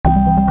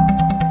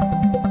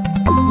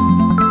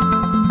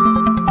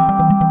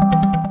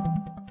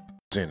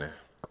Sinne.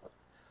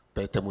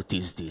 Peter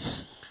mutis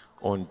dies.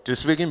 Und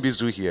deswegen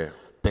bist du hier.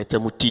 Peter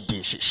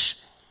mutidisches.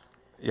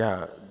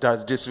 Ja,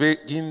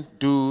 deswegen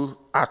du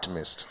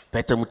atmest.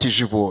 Peter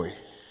mutijivoi.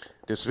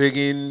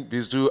 Deswegen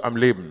bist du am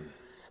Leben.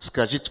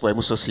 Skajit vai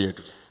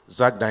musosiedu.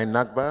 Sag dein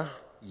Nachbar.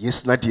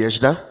 Yes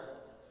Nadежда.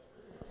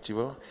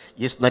 Tivo.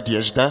 Yes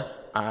Nadежда.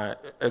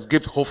 Es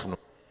gibt Hoffnung.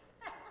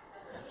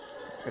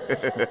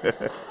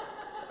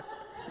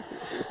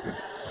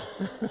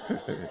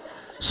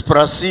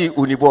 Sprosi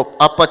у него,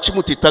 а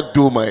почему ты так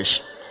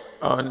думаешь?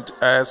 Und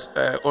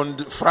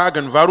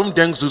fragen, warum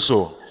denkst du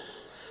so?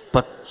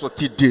 Что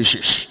ты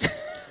дышишь.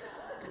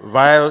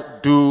 Weil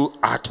du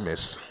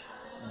atmest.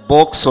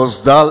 Бог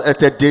создал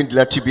этот день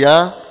для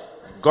тебя,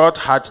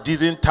 Gott hat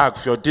diesen Tag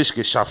für dich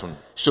geschaffen,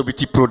 чтобы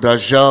ты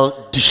продолжал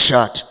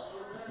дышать,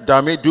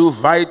 damit du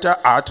weiter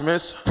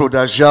atmest,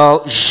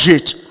 продолжал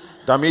жить,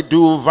 damit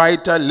du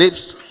weiter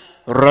lebst,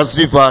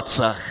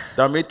 развиваться,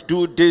 damit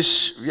du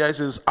dich, wie heißt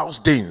es,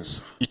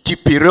 ausdehnst, идти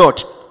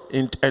вперед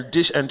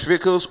dich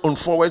entwickelst und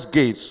vorwärts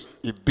gehst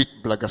и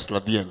быть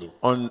благословенным.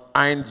 und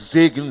ein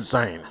Segen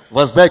sein.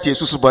 Воздайте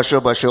Иисусу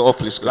большой-большой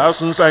оплеск.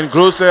 Lass uns einen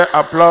großen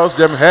Applaus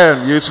dem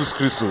Herrn Jesus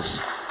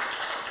Christus.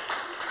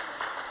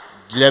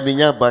 Для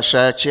меня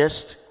большая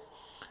честь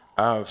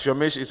Für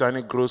mich ist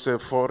eine große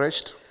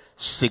Vorrecht,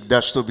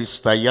 всегда, чтобы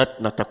стоять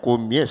на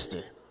таком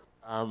месте,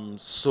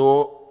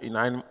 so in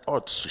einem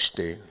Ort zu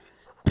stehen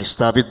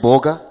представить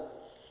Бога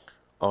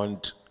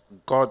und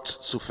Gott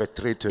zu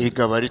vertreten и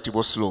говорить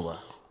Его Слово.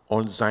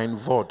 und sein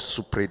Wort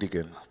zu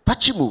predigen.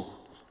 Почему?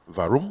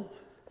 Warum?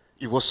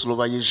 Его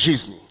Слово есть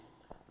жизнь.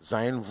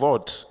 Sein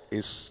Wort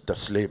ist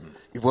das Leben.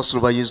 Его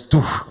Слово есть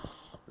Дух.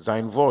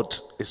 Sein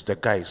Wort ist der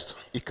Geist.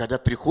 И когда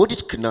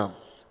приходит к нам,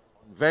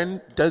 Wenn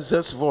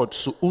dieses Wort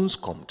zu uns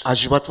kommt,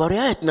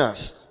 оживотворяет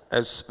нас,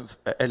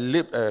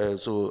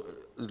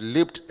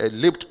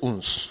 lebt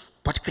uns,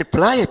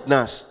 подкрепляет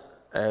нас,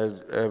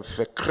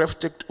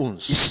 verkräftigt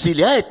uns.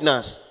 исцеляет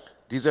нас.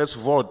 Dieses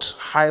Wort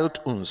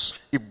heilt uns.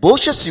 И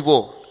больше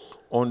всего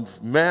Und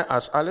mehr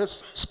als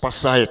alles,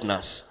 спасает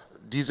нас.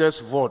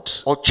 dieses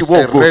Wort От чего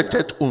угодно.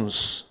 rettet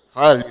uns.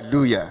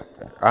 Аллилуйя.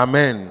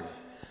 Amen.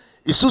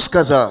 Иисус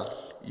сказал,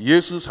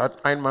 Jesus hat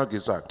einmal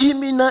gesagt,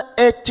 именно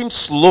этим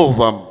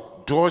словом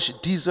durch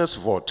dieses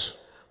Wort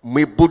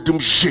мы будем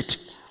жить.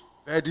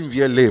 werden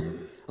wir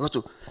leben.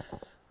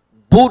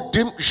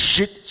 Будем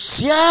жить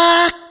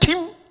всяким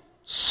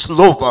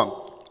словом,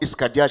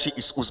 исходящим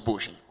из уст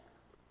Божьих.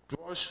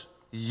 Durch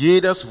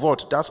jedes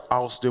Wort, das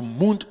aus dem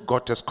Mund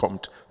Gottes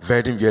kommt,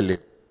 werden wir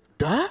leben.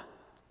 Да?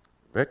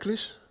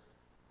 Wirklich?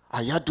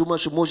 А я думаю,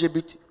 что, может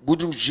быть,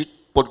 будем жить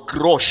под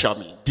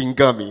грошами,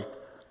 деньгами.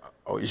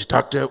 Ich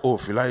dachte,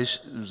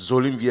 vielleicht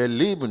sollen wir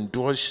leben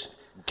durch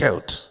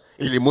Geld.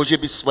 Или, может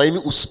быть, своими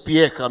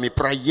успехами,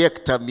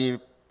 проектами,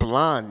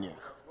 планами.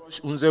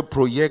 Durch unsere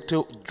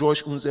Projekte,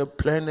 durch unsere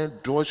Pläne,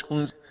 durch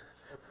unsere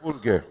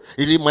Erfolge.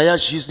 Или моя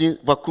жизнь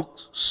вокруг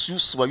всю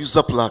свою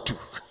зарплату.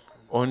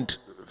 Und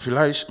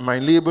vielleicht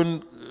mein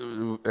Leben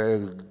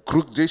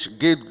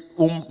geht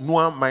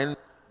nur mein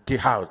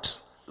Gehalt.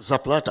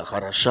 Зарплата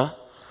хороша.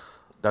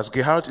 Das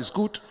Gehalt ist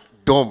gut.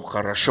 Дом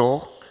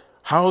хорошо.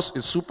 Haus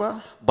ist super.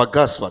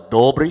 Богатство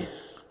добрый.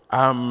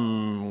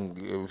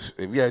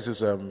 Wie heißt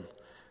es?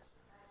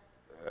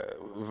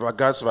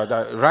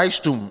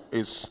 Reichtum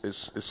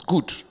ist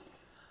gut.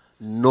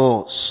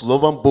 Но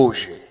Словом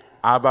Божьим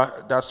Aber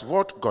das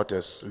Wort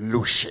Gottes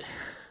лучше.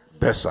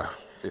 besser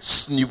ist.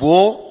 С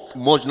него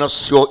можно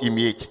все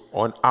иметь.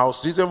 Und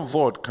aus diesem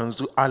Wort kannst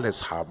du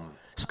alles haben.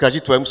 Скажи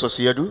твоему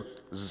соседу,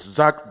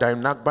 Sag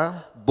deinem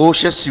Nachbar,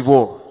 больше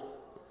всего,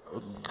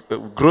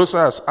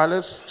 größer als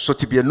alles, что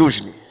тебе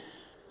нужно.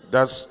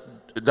 das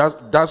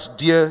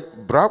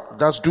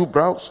du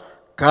brauchst,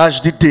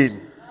 Каждый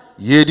день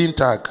jeden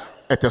Tag.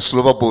 это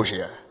Слово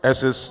Божье.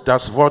 Es ist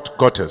das Wort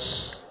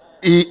Gottes.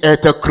 И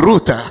это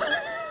круто.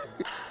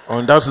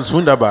 Und das ist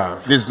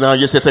wunderbar. Не знаю,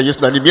 если это есть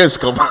на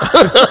немецком.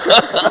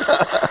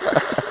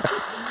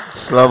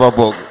 Слава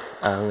Богу.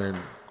 Amen.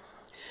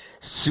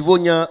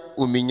 Сегодня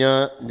у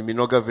меня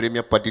немного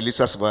времени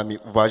поделиться с вами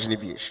важной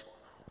вещью.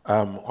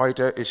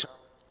 Heute ist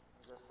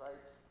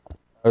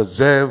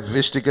sehr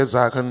wichtige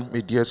Sachen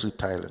mit dir zu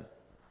teilen.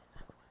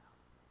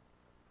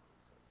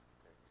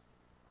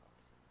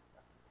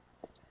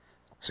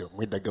 Все,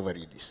 мы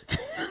договорились.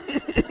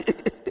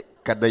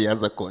 Когда я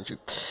закончу.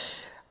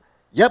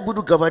 Я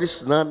буду говорить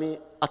с нами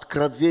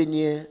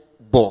откровение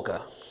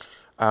Бога.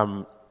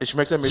 Ich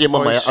möchte mit Тема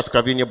моя euch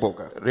откровение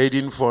Бога.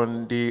 reden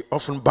von der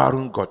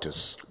Offenbarung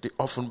Gottes. Die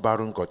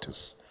Offenbarung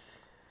Gottes.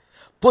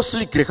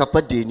 После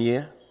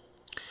грехопадения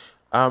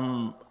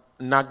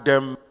Nach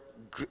dem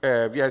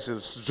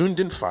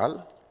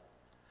Sündenfall,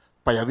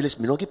 появились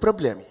многие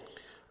проблемы,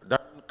 dann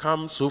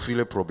kamen so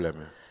viele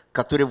Probleme.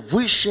 которые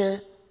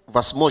выше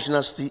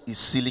возможностей и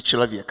силы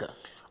человека.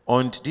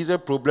 Und diese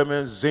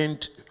Probleme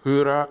sind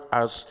höher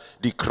als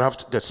die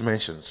Kraft des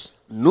Menschen.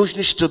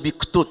 Нужно, чтобы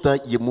кто-то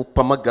ему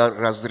помогал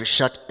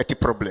разрешать эти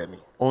проблемы.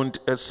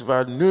 Und es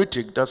war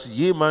nötig, dass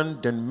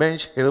jemand den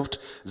Mensch hilft,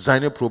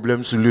 seine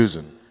Probleme zu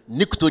lösen.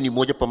 Никто не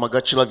может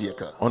помогать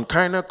человеку. Und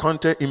keiner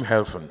konnte ihm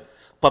helfen.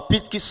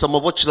 Попытки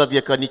самого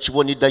человека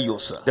ничего не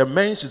дается. Der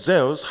Mensch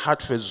selbst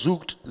hat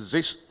versucht,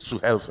 sich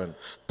zu helfen.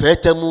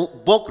 Поэтому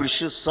Бог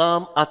решил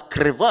сам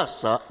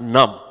открываться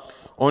нам.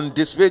 Und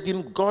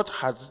deswegen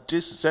Gott hat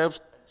sich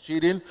selbst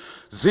entschieden,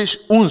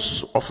 sich uns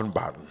zu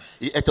offenbaren.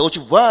 И это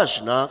очень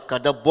важно,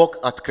 когда Бог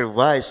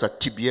открывается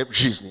тебе в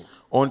жизни.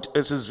 Und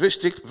es ist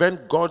wichtig, wenn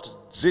Gott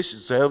sich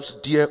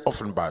selbst dir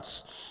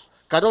offenbart.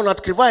 Когда Он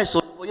открывается,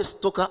 у него есть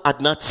только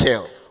одна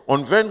цель.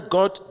 Und wenn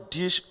Gott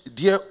sich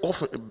dir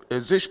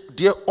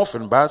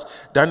offenbart,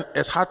 dann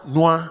es hat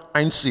nur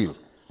ein Ziel.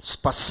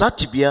 Спасать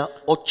тебя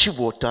от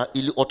чего-то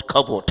или от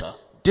кого-то.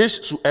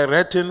 Dich zu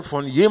erretten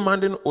von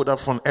jemandem oder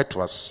von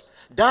etwas.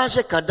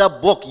 Даже когда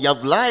Бог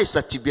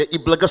является тебе и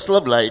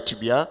благословляет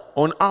тебя,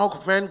 Und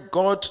auch wenn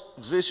Gott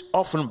sich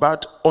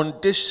offenbart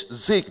und dich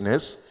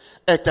segnet,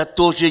 это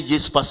тоже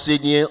есть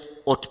спасение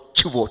от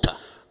чего-то.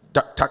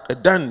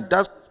 dann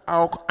das ist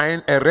auch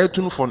eine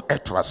Errettung von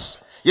etwas.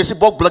 Если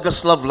Бог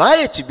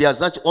благословляет тебя,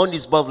 значит Он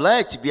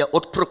избавляет тебя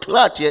от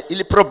проклятия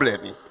или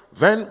проблемы.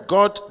 Wenn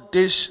Gott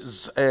dich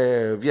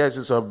segnet,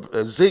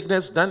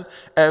 dann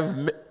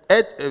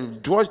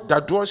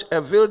dadurch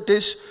will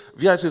dich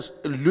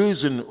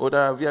lösen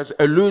oder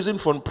erlösen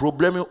von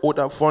Problemen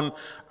oder von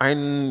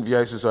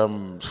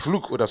einem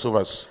Flug oder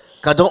sowas.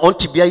 Когда Он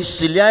тебя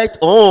исцеляет,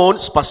 Он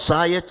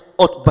спасает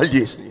от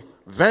болезни.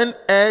 Wenn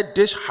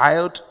dich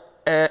heilt,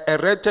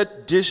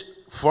 rettet dich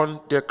von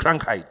der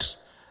Krankheit.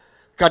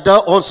 Когда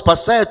Он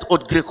спасает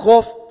от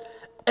грехов,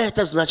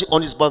 это значит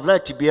Он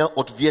избавляет тебя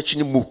от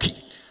вечной муки.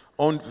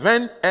 Und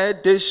wenn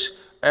dich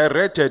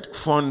errettet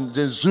von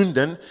den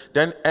Sünden,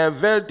 dann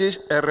will dich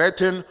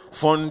erretten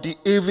von der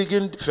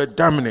ewigen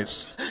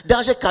Verdammnis.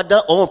 Даже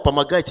когда Он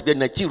помогает тебе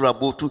найти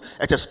работу,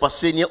 это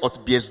спасение от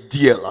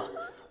бездела.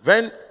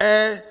 Wenn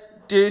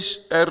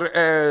dich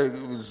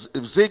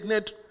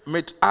segnet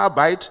mit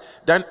Arbeit,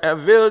 dann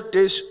will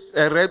dich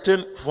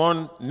erretten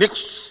von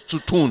nichts zu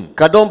tun.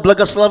 Когда Он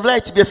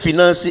благословляет тебе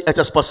финансы,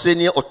 это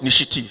спасение от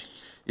нищеты.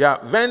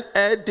 Ja, wenn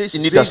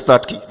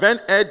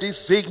dich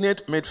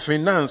segnet mit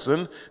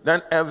Finanzen,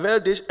 dann will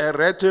dich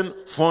erretten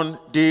von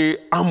der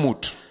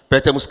Armut.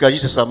 Поэтому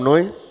скажите со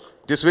мной: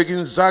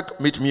 Deswegen sag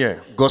mit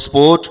mir,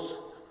 Господь,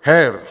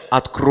 Herr,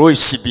 открой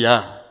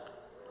себя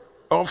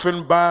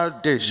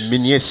offenbar dich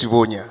мне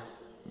сегодня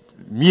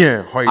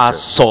mir heute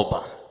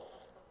особо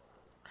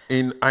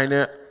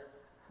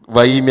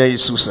во имя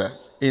Иисуса.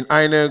 in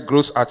eine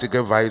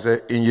großartige Weise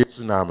in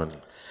Jesu Namen.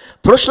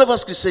 Прошлое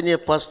воскресенье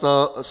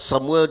пастор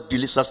Самуэль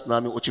делился с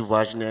нами очень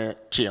важная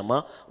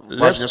тема,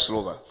 важное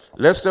слово.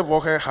 Letzte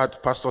Woche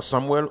hat Pastor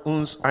Samuel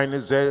uns ein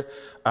sehr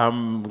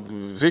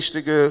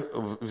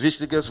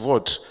wichtiges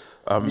Wort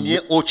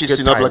Мне очень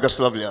сильно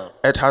благословлял.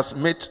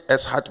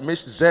 Es hat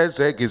mich sehr,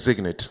 sehr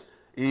gesegnet.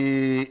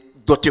 И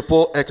до тех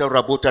пор это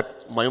работает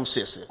в моем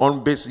сердце.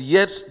 Und bis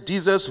jetzt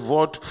dieses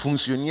Wort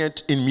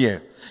funktioniert in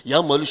mir.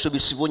 Я молюсь, чтобы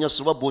сегодня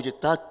Слово Божье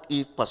так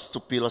и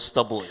поступило с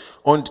тобой.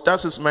 Und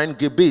das ist mein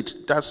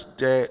Gebet, dass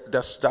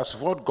das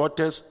Wort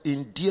Gottes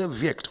in dir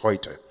wirkt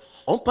heute.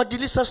 Он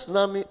поделился с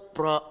нами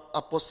про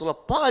апостола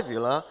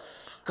Павла,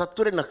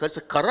 который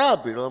находится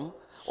кораблем,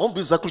 он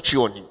был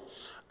заключенный.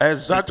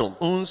 Sagt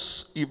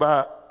uns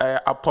über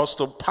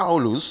Apostel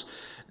Paulus,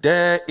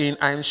 der in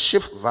ein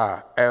Schiff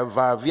war. Er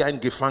war wie ein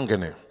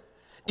Gefangener.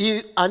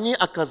 И они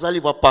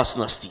оказались в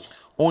опасности.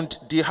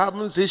 Und die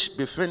haben sich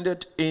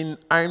befindet in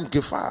einer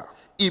Gefahr.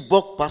 И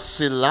Бог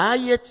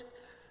посылает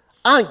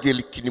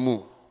ангела к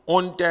нему.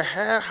 Und der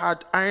Herr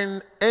hat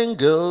einen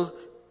Engel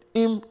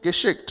ihm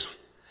geschickt.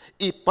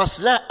 И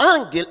посылая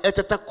ангел,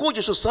 это такой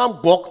же, что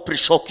сам Бог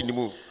пришел к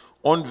нему.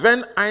 Und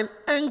wenn ein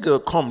Engel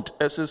kommt,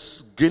 es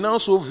ist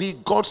genauso wie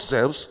Gott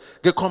selbst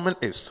gekommen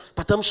ist.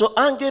 Потому что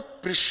ангел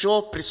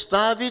пришел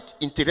представить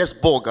интерес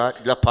Бога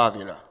для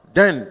Павла.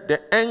 Denn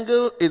der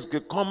Engel ist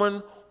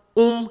gekommen,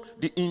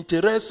 die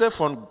Interesse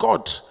von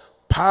Gott,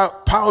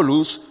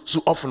 Paulus,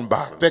 zu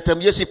offenbaren.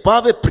 Поэтому если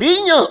Павел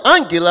принял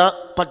ангела,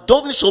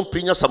 подобно что он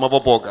принял самого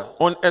Бога.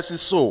 Und es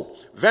ist so,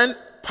 wenn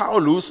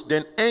Paulus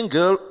den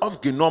Engel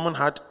aufgenommen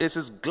hat, ist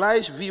es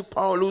gleich wie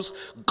Paulus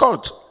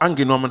Gott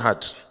angenommen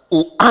hat.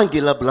 У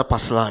ангела было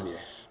послание.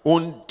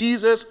 Und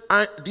dieser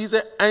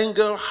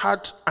Engel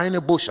hat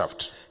eine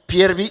Botschaft.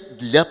 Первый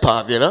для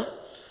Павла.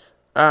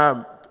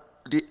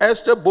 Die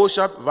erste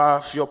Botschaft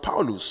war für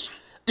Paulus.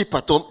 И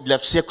потом для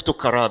всех, кто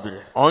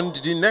корабль.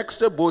 Und die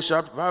nächste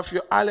Botschaft war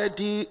für alle,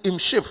 die im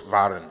Schiff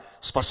waren.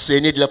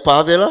 Спасение для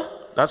Павла.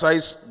 Das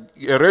heißt,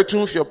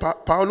 Errettung für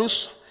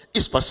Paulus. И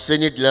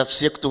спасение для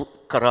всех, кто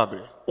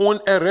корабль.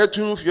 Und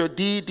Errettung für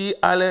die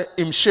alle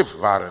im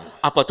Schiff waren.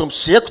 А потом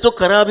все, кто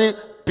корабль,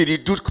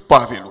 перейдут к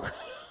Павлу.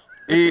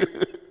 И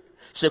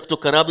все, кто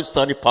корабль,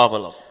 станет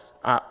Павлом.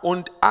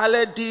 Und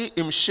alle, die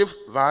im Schiff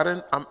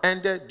waren, am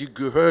Ende, die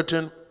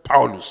gehörten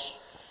Paulus.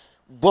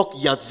 Бог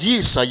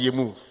явился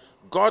ему.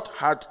 Gott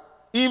hat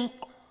ihm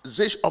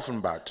sich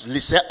offenbart.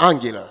 Лице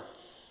ангела.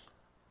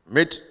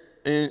 Mit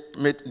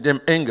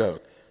dem Engel.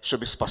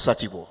 Чтобы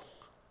спасать его.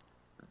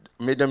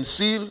 Mit dem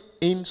Ziel,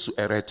 ihn zu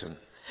erretten.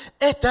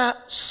 Это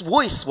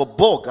свойство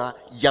Бога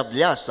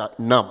являться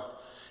нам.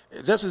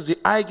 Das ist die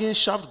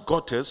Eigenschaft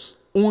Gottes,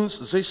 uns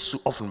sich zu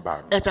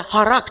offenbaren. Это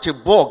характер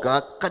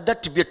Бога, когда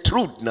тебе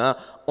трудно,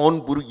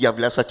 Он будет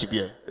являться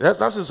тебе.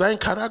 Das ist sein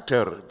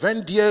Charakter.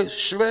 Wenn dir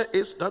schwer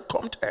ist, dann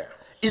kommt er.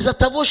 Из-за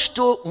того,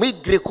 что мы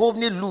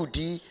греховные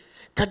люди,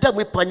 когда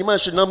мы понимаем,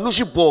 что нам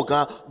нужен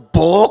Бога,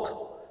 Бог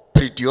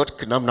придет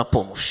к нам на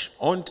помощь.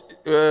 Und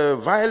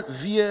weil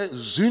wir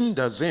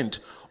Sünder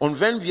sind und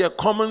wenn wir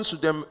kommen zu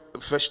dem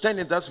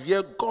Verständnis, dass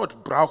wir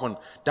Gott brauchen,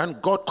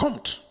 dann Gott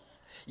kommt.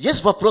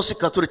 Есть вопросы,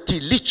 которые ты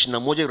лично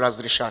можешь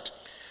разрешать.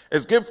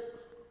 Es gibt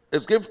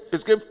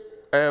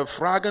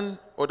Fragen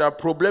oder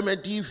Probleme,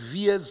 die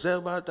wir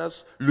selber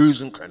das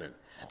lösen können.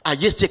 А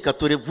есть те,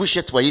 которые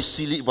выше твоей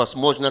силы,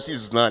 возможности и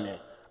знания.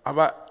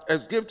 Aber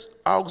es gibt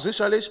auch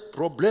sicherlich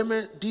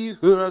Probleme, die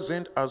höher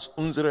sind als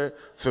unsere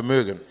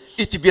Vermögen.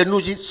 И тебе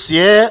нужен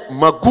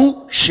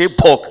всемогущий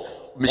Бог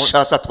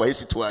вмешаться в твою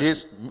ситуацию.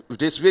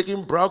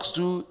 Deswegen brauchst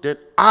du den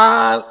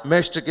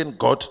allmächtigen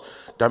Gott,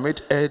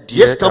 damit er dir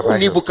Есть dabei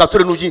кому-нибудь, hilft.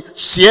 который нужен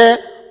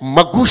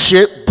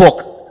всемогущий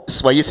Бог в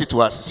своей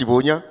ситуации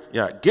сегодня?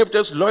 Ja, gibt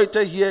es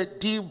Leute hier,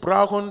 die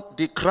brauchen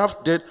die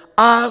Kraft des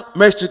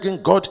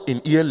allmächtigen Gott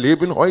in ihr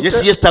Leben heute?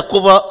 Если есть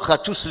такого,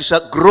 хочу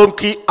слышать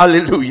громкий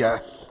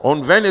аллилуйя.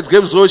 Und wenn es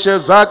gibt solche,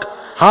 sag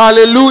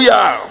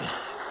Halleluja.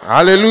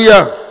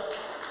 Halleluja.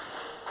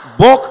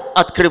 Бог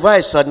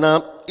открывается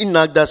нам,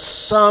 иногда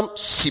сам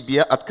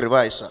себе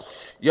открывается.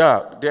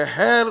 Ja, der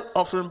Herr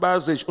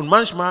offenbart sich und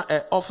manchmal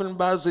er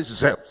offenbart sich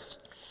selbst.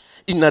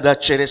 Иногда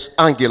через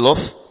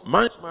ангелов,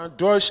 Manchmal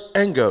durch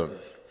Engel,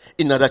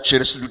 иногда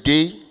через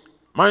людей,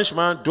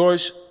 manchmal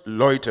durch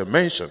Leute,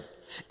 Menschen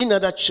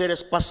иногда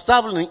через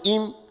поставленных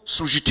им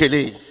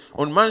служителей,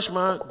 und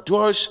manchmal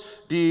durch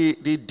die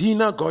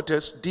Diener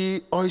Gottes,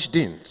 die euch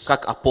dient.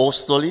 как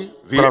апостоли,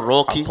 Wie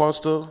пророки,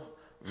 Apostel,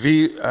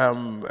 wie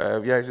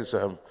heißt es,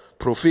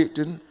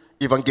 Propheten,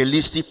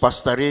 евангелисты,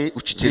 пасторы, wie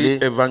учителей.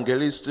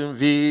 Evangelisten,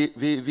 wie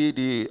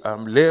die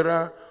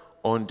Lehrer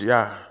und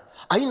ja,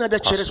 А иногда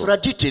через Пастор.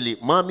 родителей,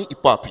 мамы и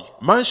папы.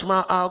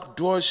 manchmal auch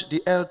durch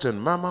die Eltern,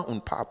 Mama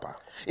und Papa.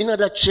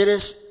 Иногда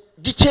через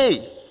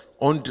детей.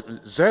 Und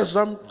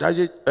seltsam,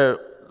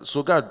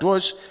 sogar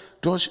durch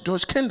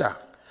Kinder.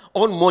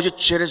 Он может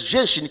через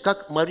женщин,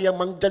 как Мария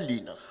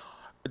Магдалина.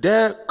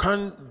 Der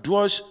kann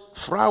durch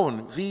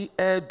Frauen, wie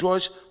er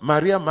durch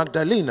Maria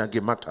Magdalena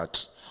gemacht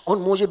hat.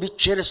 Он может быть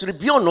через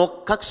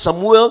ребенок, как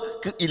Самуил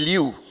к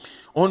Илью.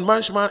 Und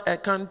manchmal er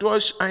kann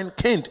durch ein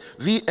Kind,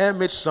 wie er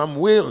mit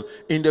Samuel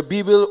in der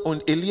Bibel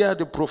und Elia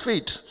der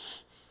Prophet.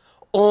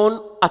 Он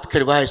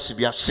открывает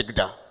себя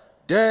всегда.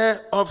 Der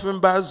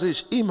offenbart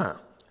sich immer.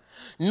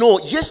 Но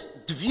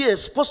есть две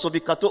способы,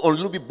 которые он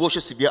любит больше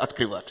себе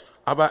открывать.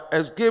 Aber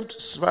es gibt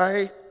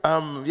zwei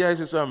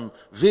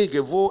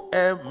Wege, wo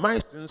er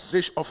meistens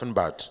sich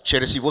offenbart.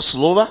 Через его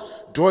слово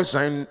Durch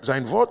sein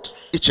Wort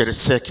и через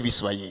церкви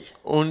своей.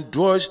 und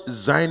durch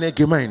seine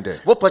Gemeinde.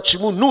 Вот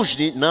почему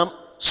нужны нам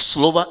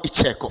слово и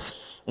церковь.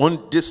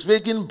 Und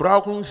deswegen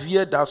brauchen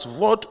wir das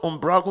Wort und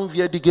brauchen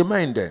wir die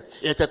Gemeinde.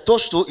 Это то,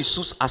 что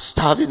Иисус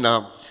оставил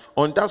нам.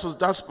 Und das ist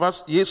das,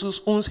 was Jesus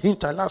uns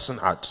hinterlassen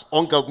hat.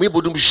 Он говорит, мы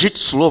будем жить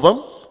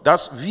словом,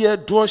 Dass wir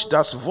durch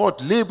das Wort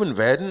leben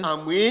werden а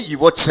мы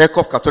его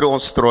церковь, которую он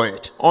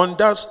строит. und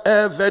dass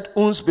er wird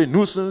uns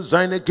benutzen,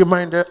 seine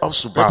Gemeinde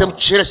aufzubauen. Поэтому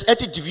через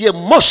эти две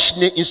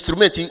мощные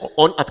инструменты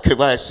он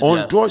открывает себя.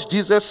 Und durch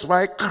diese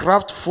zwei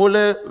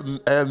kraftvolle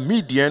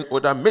Medien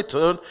oder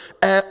Mittel,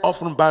 er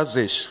offenbart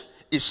sich.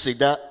 И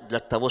всегда для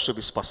того,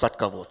 чтобы спасать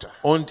кого-то.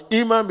 Und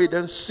immer mit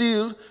dem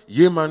Ziel,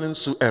 jemanden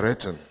zu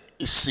erretten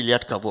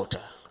Исцелять кого-то.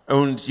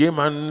 und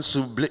jemanden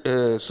zu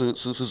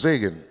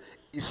segnen,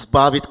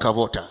 Избавить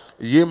кого-то.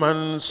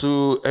 jemanden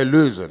zu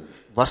erlösen,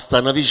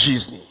 Восстановить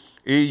жизнь.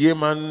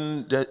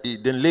 jemanden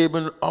den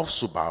Leben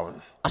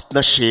aufzubauen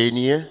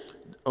Отношения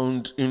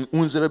und in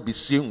unsere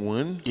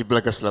Beziehungen и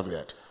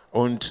благословлять.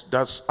 und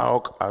das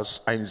auch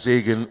als ein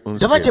Segen uns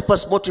Давайте wird.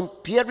 посмотрим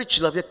первый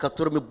человек,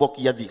 которому Бог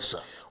явился.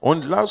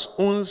 Und lass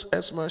uns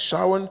erstmal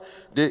schauen,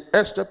 die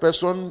erste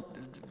Person,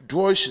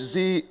 durch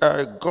sie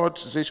Gott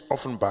sich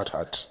offenbart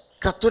hat.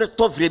 Которое в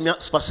то время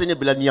спасение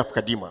было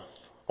необходимо.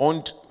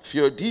 Und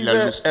für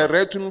diese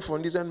Errettung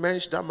von diesem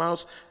Mensch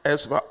damals,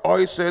 es war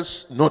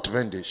äußerst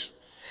notwendig.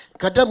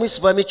 Когда мы с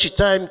вами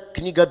читаем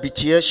книга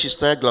Бытия,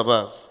 6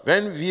 глава,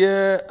 Wenn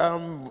wir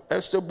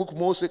 1. Buch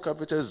Mose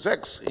Kapitel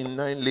 6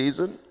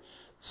 hineinlesen,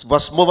 с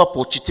 8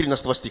 по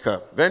 14 стиха,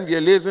 wenn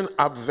wir lesen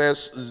ab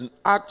Vers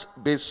 8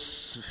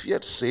 bis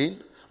 14,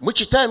 мы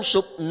читаем,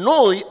 что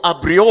Ной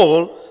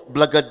обрел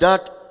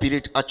благодать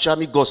перед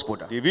очами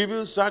Господа. die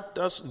Bibel sagt,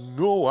 dass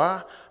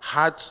Noah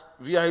hat,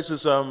 wie heißt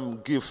es,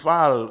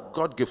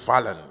 Gott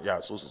gefallen,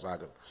 ja,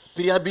 sozusagen.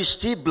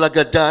 Приобрести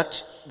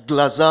благодать в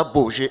глаза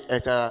Божьи –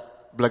 это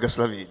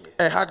благословение.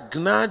 Er hat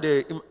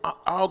Gnade im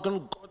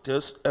Augen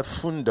Gottes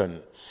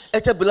erfunden.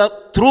 Это было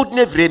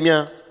трудное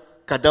время,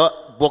 когда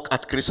Бог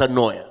открылся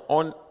Ноя.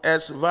 Und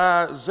es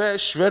war sehr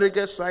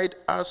schwierige Zeit,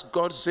 als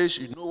Gott sich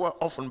Noah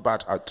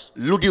offenbart hat.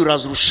 Люди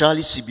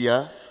разрушали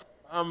себя,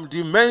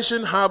 Die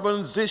Menschen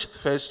haben sich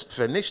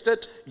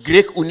vernichtet.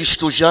 Grec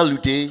уничтожал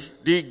людей.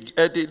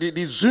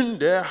 Die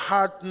Sünde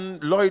hatten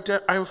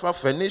Leute einfach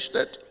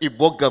vernichtet. И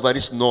Бог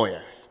говорит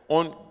Ноя,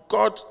 Und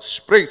Gott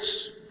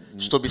spricht,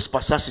 чтобы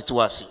спасать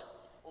ситуацию.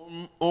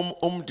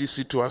 die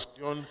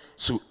Situation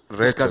zu И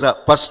retten. сказал,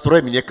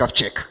 построй мне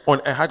ковчег.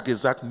 Und hat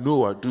gesagt,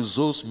 Noah, du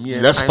sollst mir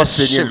Для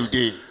спасения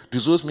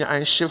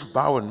ein Schiff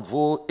bauen,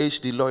 wo ich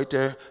die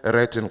Leute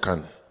retten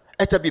kann.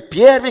 Это был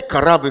первый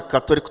корабль,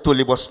 который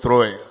кто-либо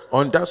строил.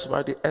 Und das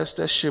war das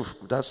erste Schiff,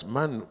 das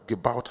man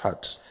gebaut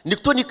hat.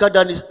 Никто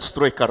никогда не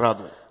строит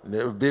корабль.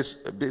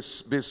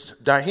 Bis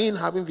dahin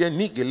haben wir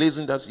nie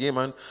gelesen, dass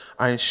jemand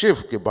ein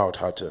Schiff gebaut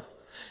hatte.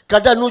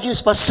 Когда нужно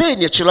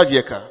спасение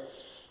человека,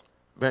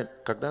 Wenn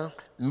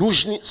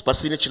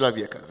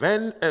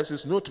es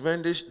ist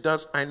notwendig,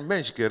 dass ein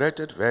Mensch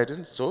gerettet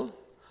werden soll,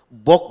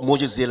 Бог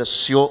может сделать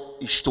все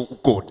и что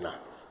угодно.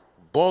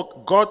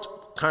 Gott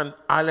kann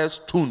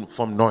alles tun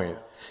vom Neuen.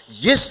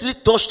 Если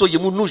то, что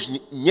ему нужно,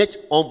 нет,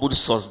 он будет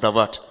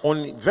создавать.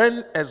 Und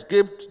wenn es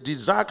gibt die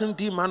Sachen,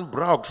 die man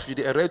braucht für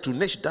die Errettung,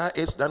 nicht da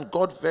ist, dann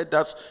Gott wird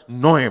das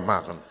neu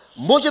machen.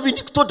 Может быть,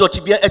 никто до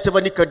тебя этого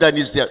никогда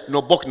не сделал,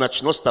 но Бог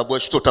начнет с тобой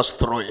что-то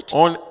строить.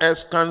 Und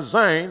es kann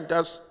sein,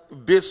 dass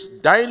bis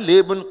dein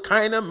Leben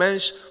keiner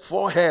Mensch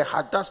vorher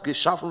hat das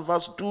geschaffen,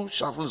 was du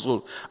schaffen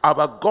sollst.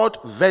 Aber Gott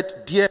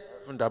wird dir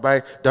helfen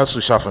dabei, das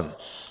zu schaffen.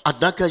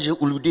 Однако же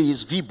у людей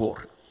есть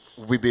выбор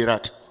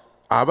выбирать.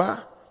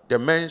 Aber der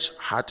Mensch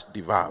hat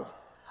die Wahl.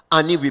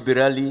 Они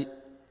выбирали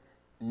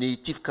не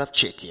идти в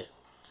ковчеге.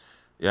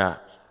 Ja,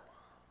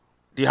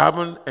 die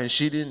haben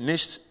entschieden,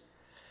 nicht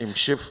im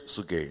Schiff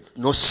zu gehen.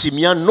 Но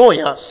семья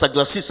Ноя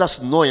согласилась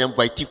с Ноем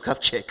войти в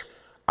ковчег.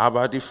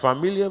 Aber die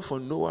Familie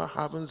von Noah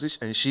haben sich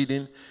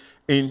entschieden,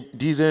 in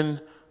diesen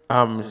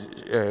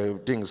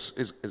Dings,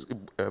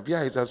 wie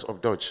heißt das auf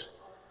Deutsch?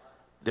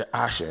 Der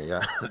Asche, ja,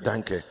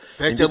 danke.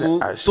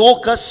 Поэтому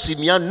только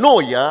семья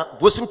Ноя,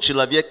 8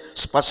 человек,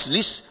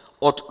 спаслись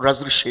от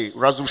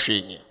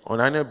разрушения.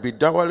 Und eine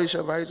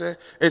bedauerliche Weise,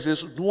 es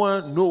ist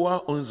nur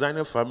Noah und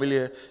seine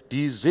Familie,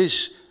 die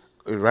sich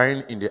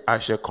rein in die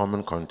Asche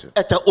kommen konnten.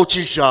 Это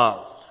очень жаль.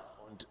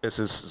 Und es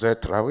ist sehr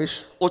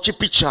traurig, Очень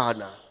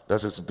печально.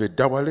 das ist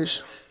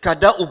bedauerlich.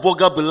 Когда у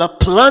Бога был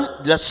план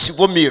для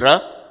всего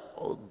мира,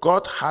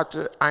 Gott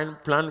hatte einen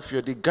Plan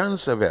für die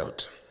ganze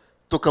Welt,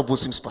 только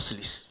 8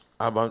 спаслись.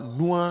 aber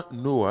nur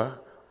Noah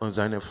und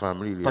seine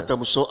Familie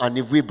Потому что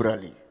они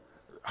выбрали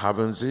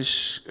haben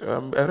sich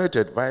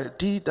errettet, weil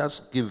die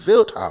das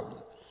gewählt haben.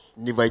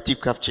 не войти в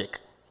ковчег.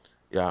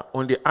 Ja,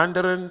 und die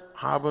anderen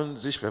haben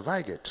sich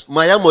verweigert.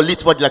 Моя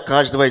молитва для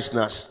каждого из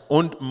нас,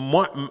 Und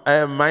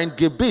mein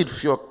Gebet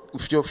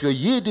für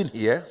jeden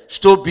hier,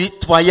 чтобы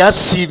твоя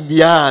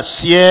семья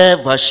все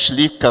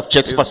вошли в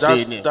ковчег ist,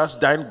 спасения. dass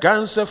deine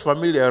ganze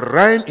Familie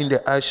rein in die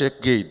Asche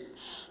geht.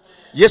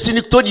 Если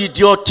никто не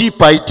идет, ты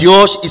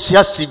пойдешь, и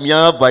вся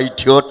семья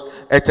войдет.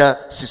 Это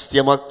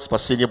система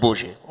спасения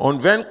Божьей.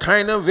 Und wenn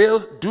keiner will,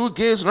 du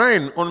gehst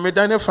rein und mit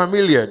deiner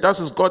Familie.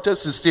 Das ist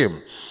Gottes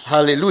System.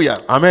 Halleluja.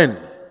 Amen.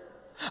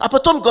 А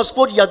потом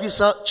Господь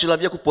явился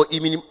человеку по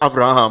имени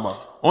Авраама.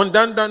 Und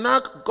dann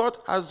danach, Gott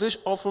hat sich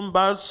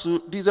offenbart zu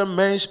diesem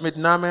Mensch mit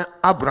Namen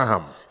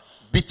Abraham.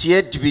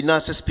 Бытие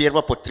 12 с 1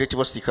 по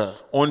 3 стиха.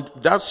 Und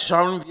das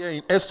schauen wir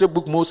in 1.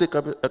 Buch Mose,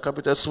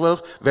 Kapitel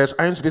 12, Vers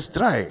 1 bis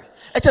 3.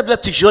 Это было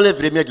тяжелое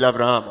время для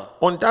Авраама.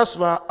 Und das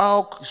war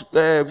auch,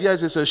 wie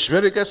heißt es, eine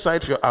schwierige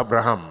Zeit für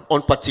Abraham.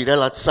 Он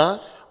потерял отца,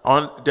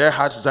 Und der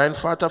hat seinen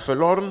Vater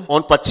verloren.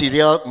 он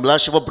потерял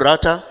младшего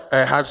брата.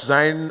 Hat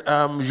seinen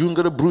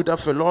jüngeren Bruder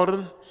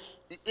verloren.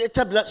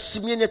 Это была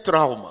семейная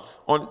травма.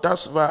 Und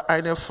das war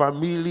eine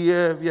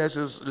Familie, wie heißt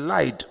es,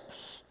 Leid.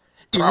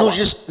 И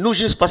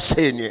нужно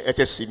спасение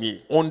этой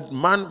семьи. Und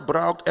man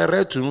braucht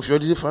Errettung für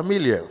diese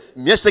Familie.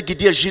 Место,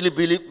 где жили,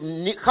 были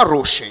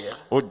нехорошие.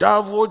 Und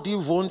da, wo die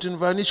wohnten,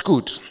 war nicht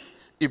gut.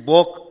 И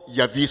Бог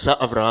явился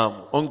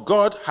Аврааму. Und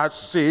Gott hat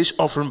sich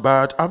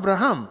offenbart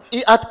Abraham.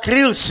 И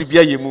открыл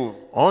себя ему.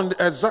 Und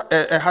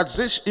er hat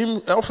sich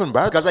ihm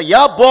offenbart. Сказал,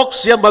 я Бог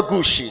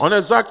всемогущий. Und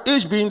er sagt,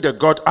 ich bin der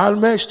Gott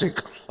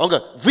allmächtig. Он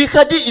говорит,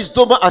 выходи из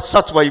дома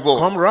отца твоего.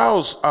 Komm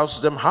raus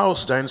aus dem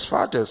Haus deines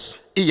Vaters.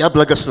 И я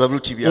благословлю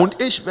тебя. Und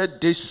ich werde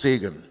dich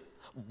segnen.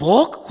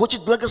 Бог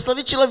хочет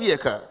благословить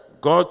человека.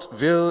 Gott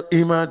will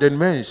immer den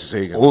Mensch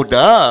segnen. О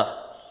да.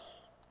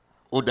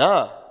 О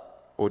да.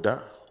 Oder?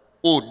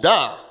 О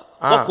да.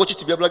 Бог хочет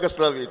тебя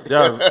благословить.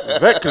 Ja,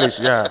 wirklich,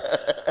 ja.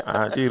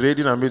 Die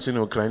reden ein bisschen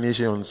ukrainisch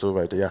und so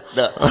weiter, ja.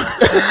 Да.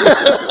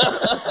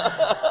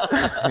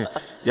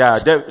 Ja,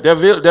 der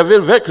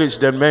will wirklich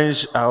den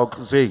Mensch auch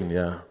segnen,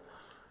 ja.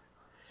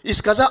 И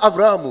сказал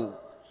Аврааму,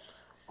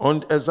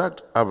 Und er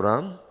sagt,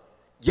 Abraham,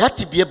 я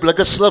тебе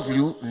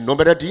благословлю,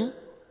 номер 1,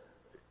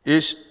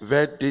 ich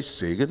werde dich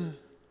segnen.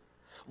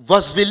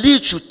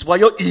 возвеличу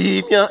твое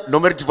имя,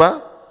 номер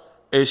 2,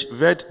 Ich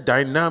werde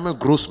deinen Namen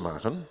groß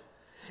machen.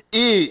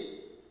 и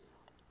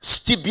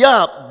с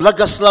тебя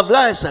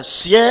благословляются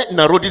все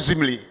народы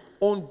земли.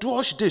 Und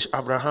durch dich,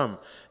 Abraham,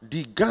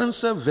 die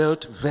ganze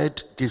Welt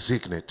wird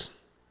gesegnet.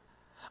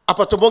 А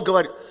потом он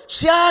говорит,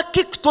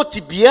 всякий, кто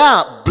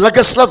тебя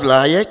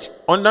благословляет,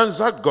 Und dann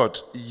sagt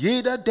Gott,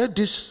 jeder, der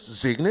dich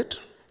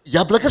segnet,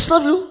 я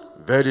благословлю.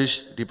 werde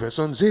ich die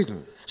Person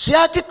segnen.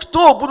 Всякий,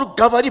 кто будет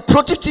говорить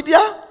против тебя,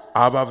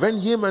 Aber wenn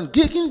jemand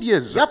gegen dir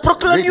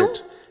proklamio.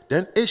 redet,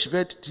 dann ich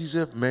werde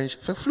dieser Mensch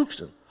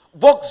verfluchen.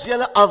 Бог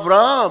сделал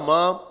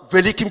Авраама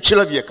великим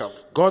человеком.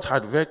 Gott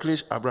hat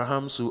wirklich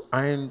Abraham zu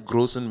einem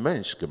großen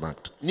Mensch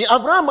gemacht. Не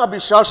Авраам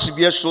обещал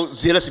себе, что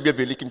сделает себя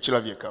великим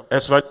человеком.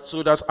 Es war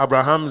so, dass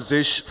Abraham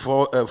sich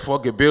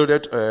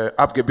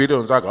abgebildet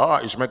und sagt,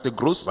 ich möchte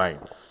groß sein.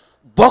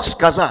 Бог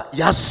сказал,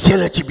 я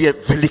сделаю тебя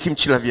великим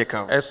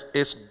человеком. Es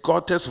ist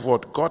Gottes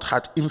Wort. Gott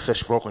hat ihm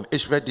versprochen,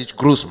 ich werde dich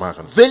groß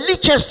machen.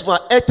 Величество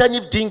это не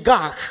в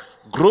деньгах.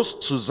 Groß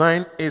zu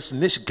sein ist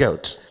nicht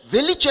Geld.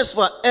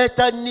 Величество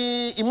это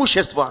не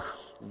имущество.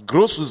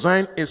 Groß zu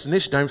sein ist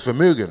nicht dein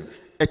Vermögen.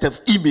 Это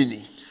в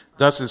имени.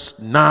 Das ist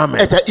Name.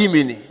 Это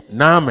имени.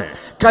 Name.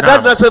 Когда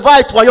Name.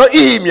 называют твое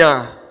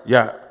имя,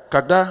 Ja,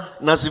 когда,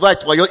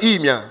 называют твое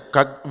имя,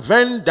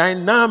 wenn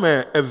dein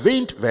Name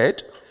erwähnt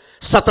wird,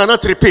 сатана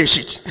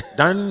трепещет.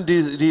 dann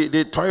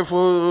die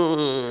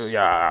Teufel,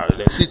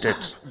 der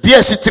zittert.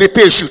 Бесы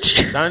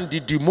трепещут. Dann die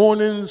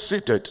Dämonen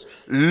zittert.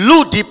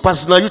 Люди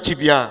познают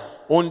тебя.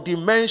 Und die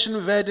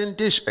Menschen werden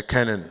dich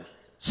erkennen.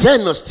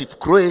 Ценности в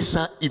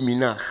кроется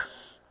именах.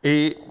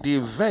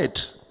 Die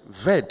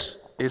Wert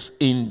ist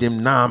in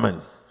dem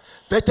Namen.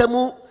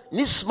 Поэтому,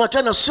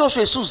 несмотря на все,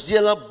 что Иисус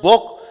сделал,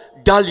 Бог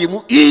дал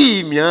ему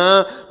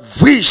имя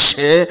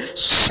выше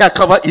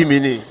всякого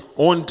имени.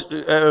 Und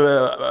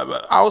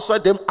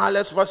außerdem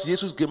alles, was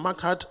Jesus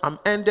gemacht hat, am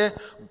Ende,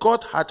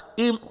 Gott hat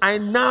ihm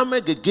einen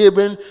Namen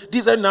gegeben.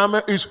 Dieser Name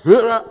ist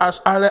höher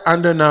als alle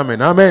anderen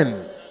Namen. Amen.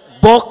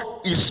 Бог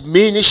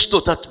изменит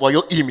что-то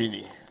твое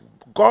имени.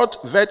 Gott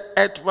wird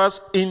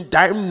etwas in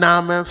deinem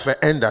Namen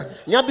verändern.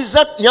 Не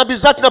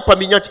обязательно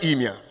поменять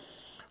имя.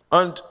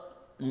 Und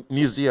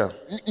Nisia,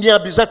 Не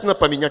обязательно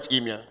поменять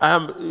имя.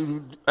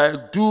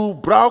 du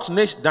brauchst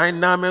nicht deinen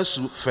Namen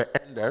zu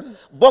verändern.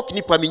 Бог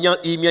не поменял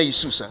имя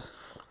Иисуса.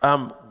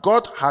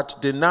 Gott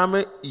hat den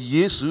Namen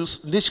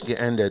Jesus nicht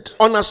geändert.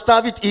 Он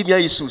оставит имя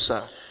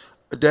Иисуса.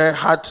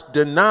 Der hat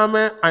den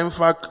Namen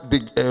einfach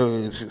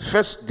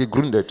fest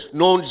gegründet.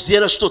 Но он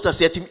сделал что-то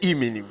с этим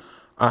именем.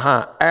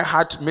 Aha,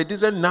 hat mit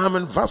diesem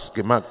Namen was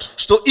gemacht.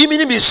 Что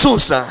именем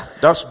Иисуса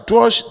Dass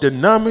durch den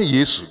Namen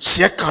Jesus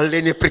все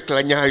колени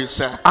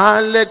преклоняются.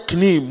 alle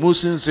Knie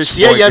müssen sich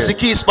Все beugen.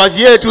 языки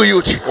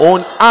исповедуют.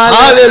 Und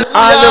Halleluja!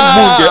 alle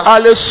Munde,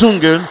 alle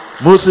Zungen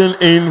müssen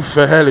ihn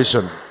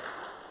verherrlichen.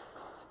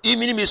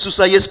 Именем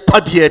Иисуса есть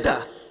победа.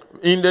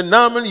 In den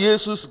Namen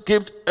Jesus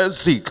gibt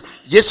es Sieg.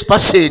 Есть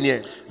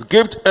спасение.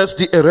 Gibt es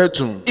die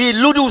Errettung. И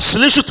люди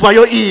услышат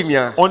твое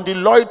имя. Und die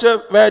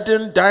Leute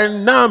werden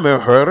deinen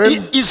Namen hören.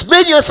 И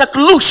изменятся к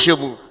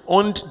лучшему.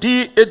 Und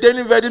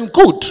denen werden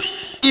gut.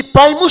 И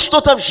поймут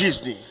что-то в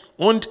жизни.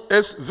 Und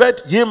es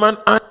wird jemand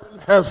anderen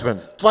helfen.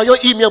 Твое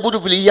имя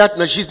будет влиять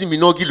на жизнь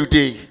многих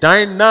людей.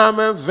 Dein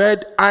Name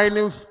wird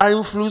einen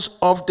Einfluss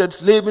auf das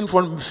Leben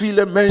von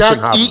vielen Menschen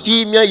Так haben.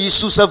 и имя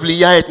Иисуса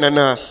влияет на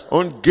нас.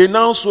 Und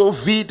genauso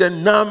wie der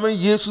Name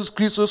Jesus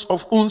Christus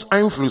auf uns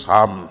Einfluss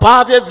haben.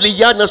 Павел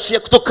влияет на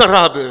всех, кто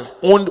корабль.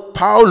 Und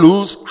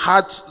Paulus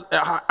hat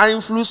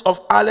Einfluss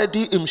auf alle,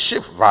 die im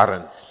Schiff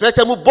waren.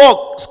 Поэтому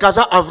Бог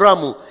сказал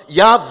Аврааму,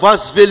 я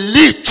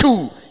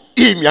возвеличу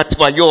имя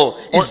твое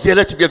и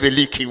сделаю тебя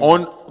великим.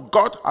 Und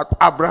Gott hat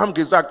Abraham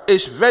gesagt,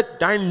 ich werde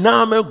deinen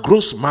Namen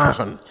groß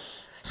machen.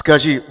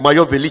 Скажи,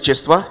 мое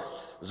величество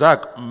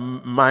Sag,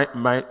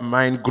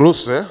 mein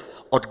Große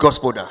от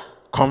Господа.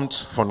 kommt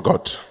von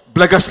Gott.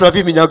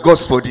 Благослови меня,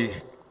 Господи.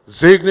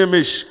 Segne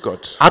mich,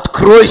 Gott.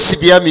 Открой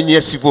себя мне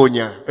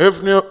сегодня.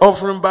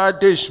 Offenbar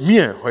dich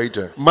mir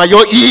heute.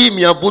 Мое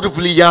имя будет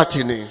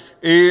влиятельным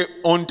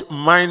Und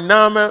mein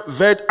Name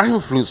wird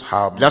Einfluss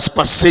haben. для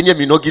спасения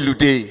многих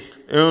людей.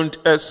 Und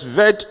es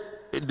wird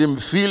dem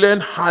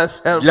vielen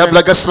helfen, Для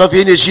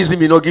благословения жизни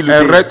многих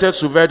людей. errettet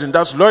zu werden,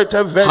 dass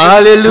Leute werden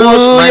Halleluja!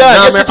 durch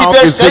meinen Jetzt Namen auch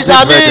die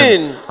gesegnet Welt,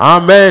 werden.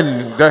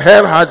 Amen. Der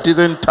Herr hat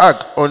diesen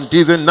Tag und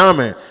diesen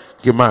Namen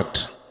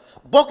gemacht.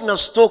 Бог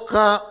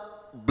настолько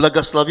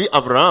благослови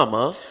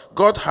Авраама,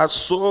 Gott hat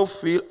so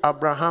viel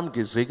Abraham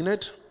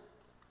gesegnet,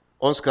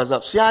 он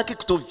сказал, всякий,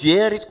 кто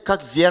верит,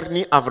 как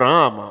верный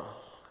Авраама,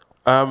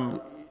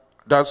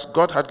 dass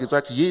Gott hat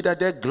gesagt, jeder,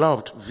 der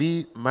glaubt,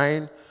 wie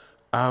mein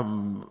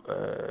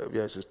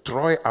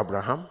treu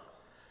Abraham,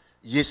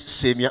 есть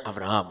семя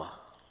Авраама.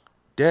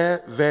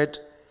 der wird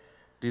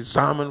die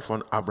Samen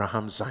von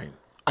Abraham sein.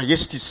 А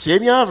если ты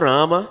семя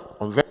Авраама,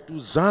 Und wenn du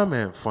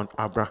Samen von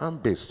Abraham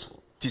bist,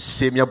 ты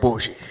семя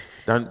Божье.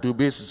 dann du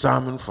bist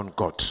Samen von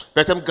Gott.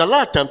 Поэтому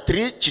Галатам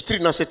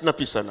 3:14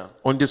 написано.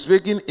 Und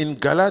deswegen in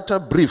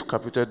Galaterbrief,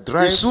 Kapitel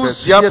 3, Иисус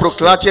Vers взял 14,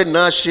 проклятие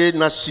наше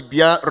на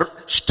себя,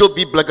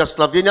 чтобы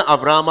благословение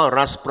Авраама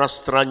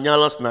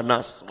распространялось на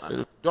нас.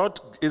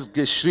 dort ist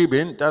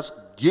geschrieben, dass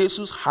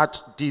Jesus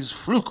hat diesen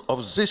Fluch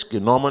auf sich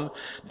genommen,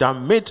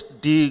 damit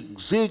die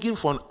Segen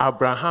von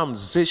Abraham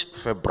sich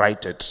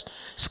verbreitet.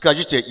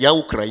 Скажите, я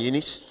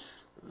украинец,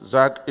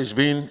 Sag, ich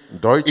bin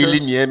Deutscher. или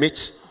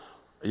немец,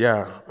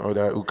 Ja,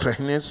 oder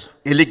Ukrainisch.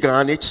 или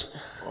ганец,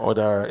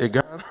 Oder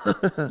egal.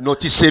 но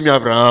ты семя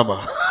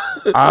Авраама.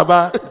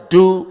 Aber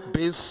du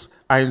bist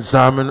ein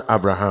Samen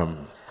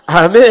Abraham.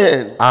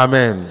 Амен.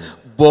 Amen.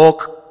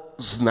 Бог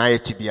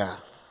знает тебя,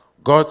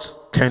 Gott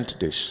kennt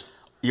dich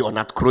и Он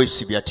откроет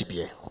себя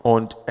тебе.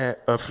 und er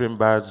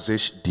offenbart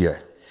sich dir.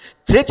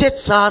 3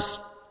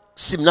 Царств,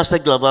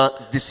 17 глава,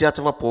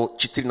 10 по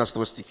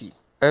 14 стихи.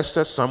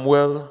 1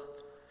 Samuel,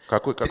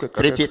 какой?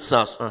 3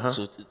 Царств,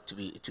 so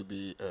to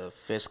be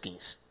First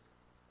Kings.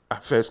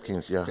 First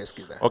Kings, ja. First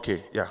Kings, да.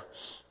 Okay, ja.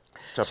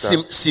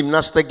 Chapter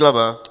 17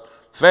 глава,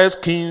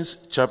 First Kings,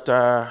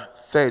 chapter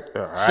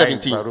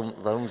 17.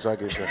 Warum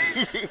sage ich das?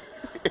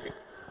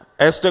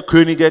 1.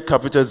 Könige,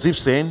 Kapitel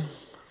 17,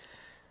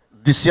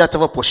 10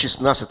 по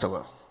 16.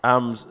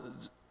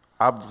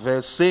 ab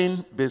Vers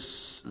 10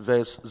 bis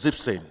Vers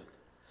 17.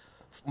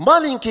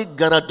 Маленький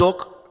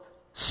городок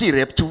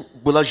Сирепту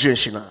была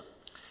женщина.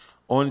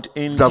 Und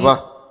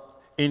Wdова.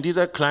 in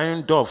dieser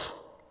kleinen Dorf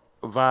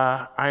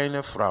war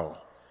eine Frau.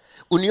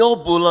 У нее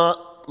был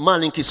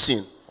маленький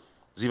сын.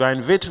 Sie war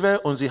eine Witwe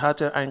und sie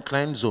hatte einen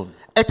kleinen Sohn.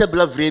 Это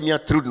было время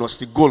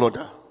трудностей,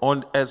 голода.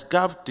 Und es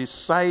gab die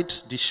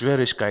Zeit, die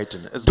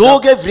Schwierigkeiten.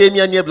 Долгое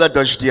время не было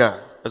дождя.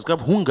 Es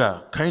gab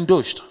Hunger, kein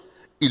Durst.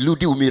 И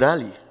люди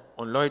умирали.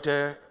 Und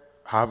Leute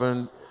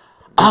haben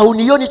А у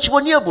нее ничего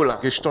не было.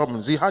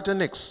 gestorben. Sie hatte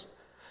nichts.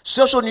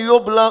 Все, что у нее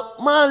была,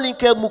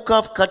 маленькая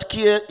мука в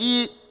катке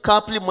и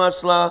капли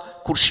масла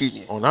в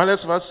кувшине. Und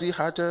alles, was sie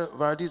hatte,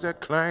 war dieser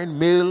kleine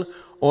Mehl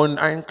und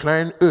ein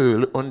klein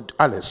Öl und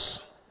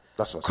alles.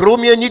 Das war's.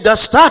 Кроме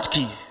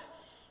недостатки,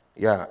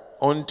 Ja,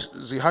 und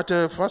sie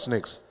hatte fast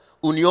nichts.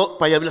 у нее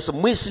появилась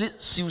мысль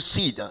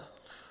суицида,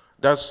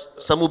 Das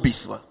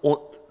самоубийства.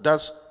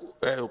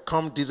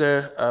 kommt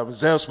diese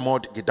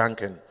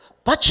Selbstmordgedanken.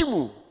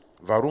 Почему?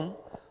 Warum?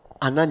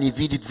 Она не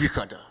видит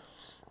выхода.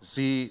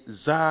 Sie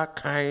sah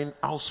keinen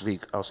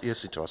Ausweg aus ihrer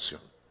Situation.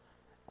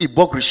 И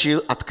Бог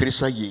решил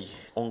открыться ей.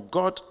 Und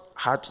Gott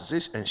hat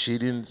sich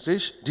entschieden,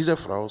 sich dieser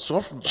Frau zu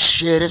offenbaren.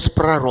 Через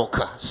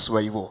пророка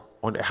своего.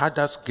 Und er hat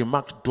das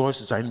gemacht durch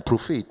seinen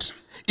Prophet.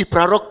 И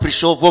пророк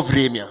пришел во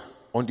время,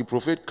 Und der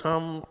Prophet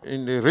kam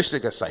in die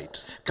richtige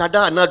Zeit.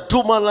 когда она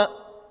думала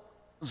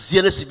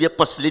сделать себе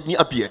последний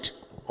обед.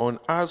 Und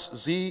als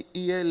sie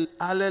ihr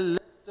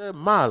allerletzte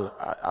Mal,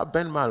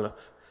 Abendmahl,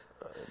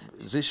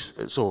 sich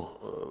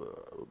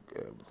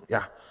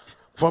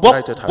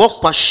vorbereitet hat.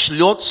 Бог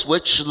пошлет свой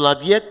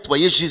человек в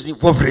твоей жизни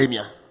во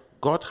время.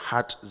 Gott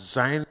hat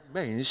sein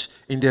Mensch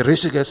in der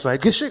richtigen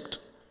Zeit geschickt.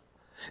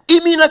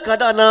 Именно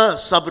когда она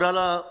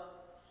собрала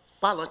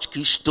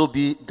палочки,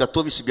 чтобы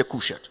готовить себе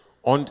кушать.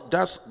 Und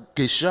das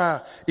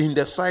geschah in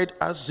der Zeit,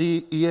 als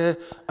sie ihr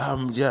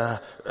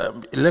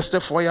letzte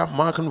Feuer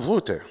machen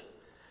wollte.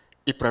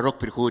 И пророк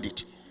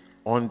приходит.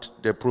 Und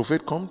der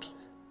Prophet kommt.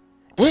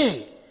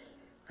 Эй,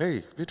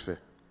 Hey, Witwe,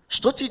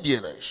 что ты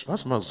делаешь?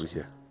 was machst du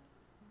hier?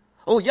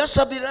 О, я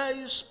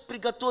собираюсь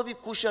приготовить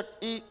кушать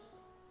и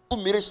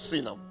умереть с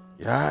сыном.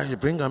 Ja, ich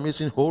bringe ein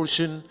bisschen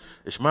Holchen,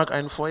 ich mag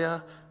ein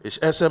Feuer,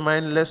 ich esse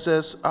mein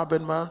letztes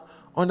Abendmahl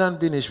und dann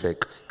bin ich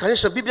weg.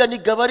 Конечно, Библия не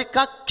говорит,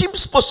 каким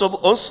способом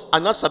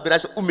она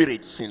собирается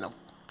умереть с сыном.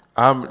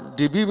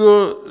 Die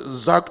Bibel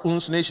sagt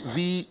uns nicht,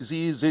 wie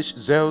sie sich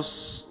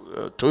selbst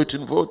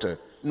töten wollte.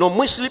 Но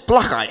мысль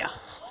плохая.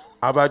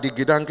 Aber die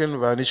Gedanken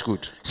waren nicht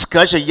gut.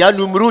 Скажи, я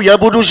не умру, я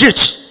буду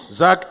жить.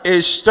 Sag,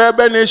 ich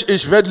sterbe nicht,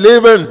 ich werde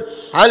leben.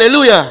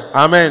 Аллилуйя.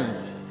 Amen.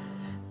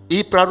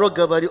 И пророк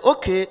говорит,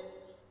 окей,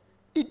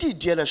 иди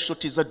делай, что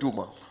ты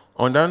задумал.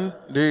 Und dann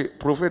der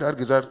Prophet hat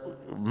gesagt,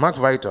 mach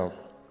weiter.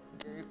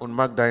 Geh und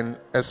mach dein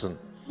Essen.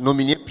 Но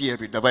мне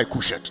первый, давай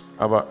кушать.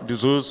 Aber du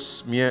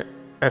sollst mir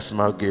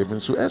erstmal geben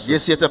zu essen.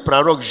 Если это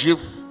пророк жив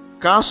в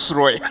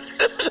Карлсруhe,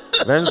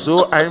 Wenn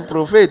so ein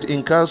Prophet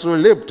in Karlsruhe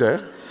lebte,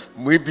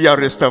 мы бы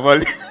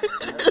арестовали.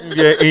 haben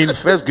wir ihn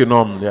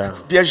festgenommen. Ja.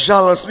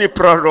 Безжалостный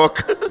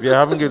пророк. Wir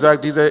haben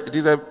gesagt,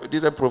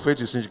 dieser Prophet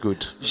ist nicht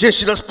gut.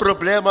 Женщина с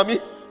проблемами,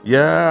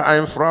 Ja,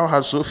 eine Frau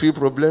hat so viel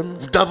Probleme.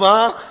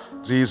 вдова,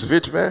 Sie ist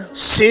Witwe.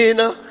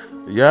 сына,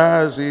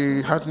 Ja,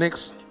 sie hat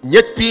nichts.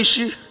 нет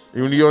пищи,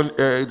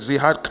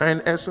 Sie hat kein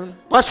Essen.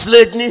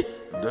 последний,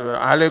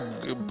 Alle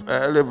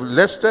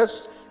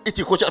letztes. и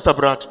ты хочешь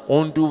отобрать.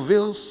 Und du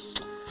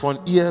willst von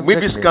ihr Мы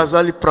бы wegnehmen.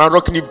 сказали,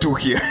 пророк не в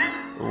духе.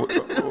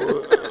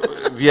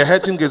 Wir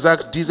hätten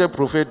gesagt, dieser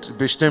Prophet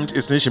bestimmt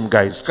ist nicht im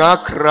Geist.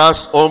 Как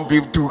раз он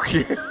был в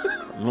духе.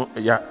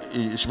 Ja,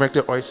 ich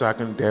möchte euch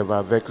sagen, der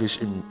war wirklich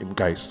im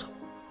Geist.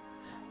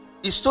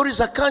 История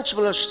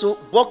заканчивалась, что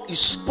Бог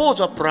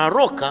использовал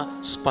пророка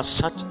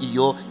спасать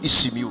ее и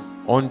семью.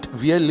 Und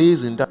wir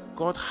lesen, dass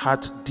Gott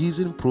hat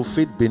diesen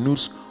Prophet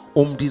benutzt,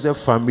 um diese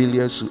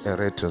Familie zu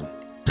erretten.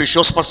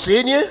 Пришло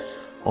спасение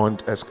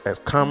Und es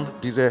kam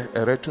diese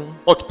Errettung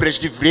от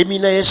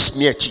преждевременной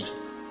смерти.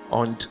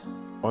 und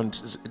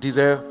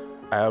dieser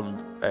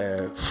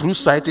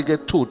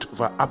frühzeitige Tod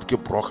war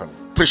abgebrochen.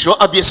 Пришло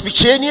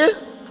обеспечение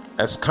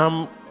Es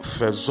kam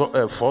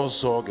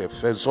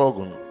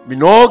Versorgung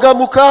Mnoga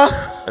muka,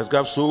 Es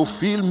gab so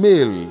viel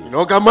Mehl.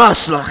 mnoga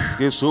masla. Es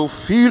gibt so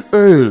viel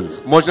Öl.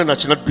 Można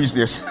начинать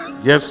business.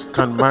 Jetzt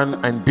kann man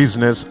ein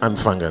Business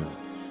anfangen.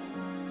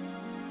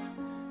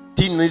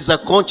 Ты не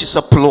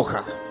закончится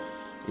плохо.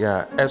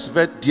 Ja, es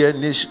wird dir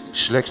nicht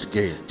schlecht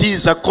gehen. Ты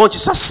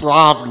закончится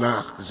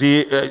славно.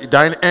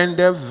 Dein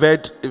Ende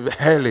wird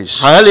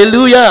herrlich.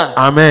 Аллилуйя.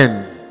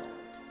 Amen.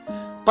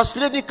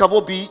 Последний,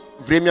 кого бы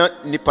время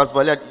не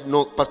позволяет,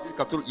 но последний,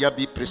 который я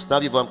бы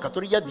представил вам,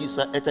 который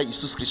явился, это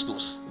Иисус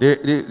Христос.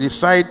 Die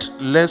Zeit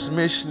lässt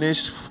mich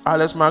nicht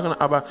alles machen,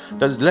 aber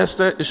das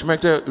letzte, ich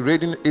möchte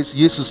reden, ist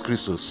Jesus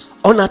Christus.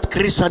 Он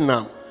открылся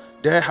нам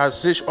Der hat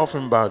sich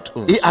offenbart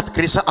uns. и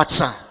открылся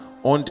Отца.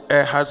 Und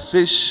er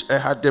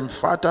hat dem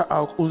Vater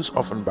auch uns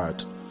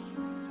offenbart.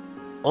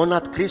 Он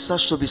открылся,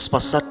 чтобы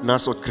спасать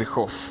нас от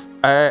грехов.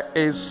 Er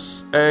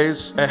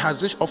hat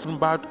sich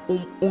offenbart,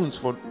 uns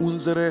von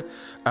unserer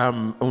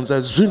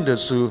Sünde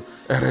zu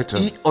retten.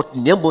 И от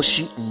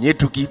немощи,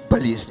 недуги,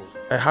 болезней.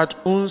 Er hat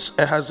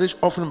sich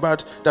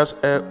offenbart, dass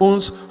er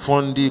uns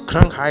von den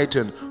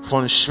Krankheiten,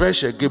 von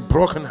Schwäche,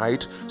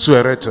 Gebrochenheit zu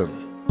retten.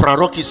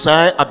 Пророк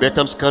Исаия об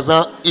этом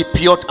сказал, и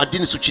Петр,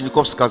 один из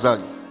учеников,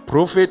 сказали.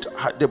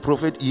 Der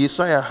Prophet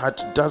Jesaja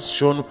hat das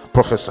schon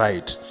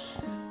prophesied.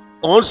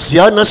 Он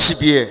взял на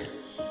себе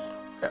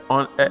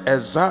Und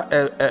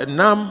er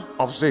nahm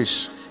auf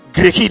sich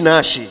грехи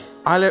наши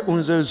alle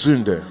unsere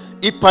Sünde.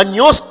 и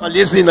понес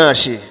болезни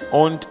наши.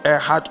 Und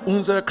er hat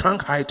unsere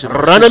Krankheiten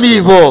Ранами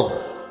его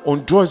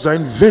und durch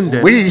sein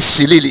Winden мы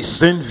исцелились.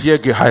 sind wir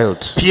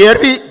geheilt.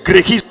 Первый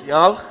грехи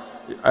взял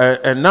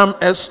Er nahm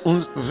es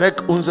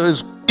weg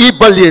unseres, и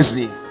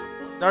болезни.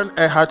 dann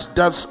er hat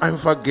das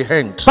einfach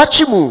gehängt.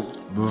 Почему?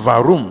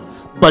 Warum?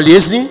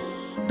 Болезни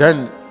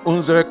Denn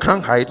unsere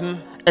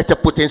Krankheiten, – это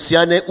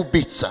потенциальный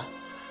убийца.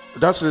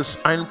 das ist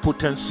ein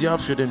Potenzial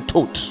für den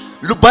Tod.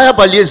 Любая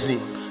болезнь,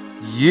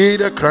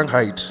 Jede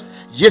Krankheit,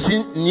 если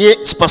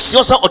не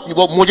спасешься от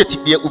него, может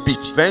тебя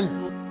убить. wenn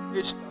du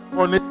dich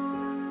davon nicht,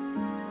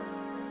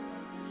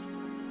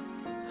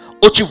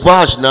 Очень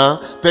важно,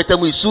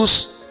 поэтому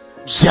Иисус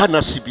взял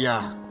на себя.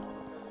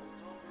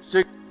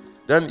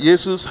 denn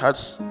Jesus hat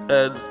es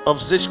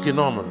auf sich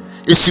genommen.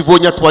 И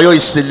сегодня твое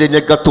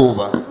исцеление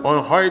готово.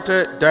 Und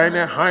heute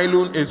deine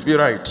Heilung ist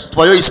bereit.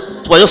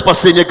 Твое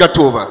спасение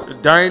готово.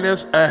 Deine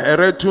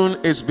Errettung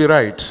ist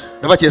bereit.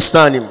 Давайте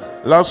встанем.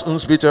 Lass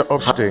uns bitte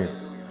aufstehen.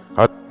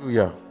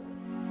 Halleluja.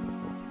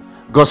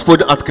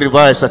 Господь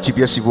открывается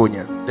тебе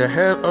сегодня. Der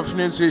Herr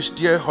öffnet sich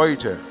dir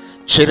heute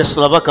Через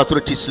слова,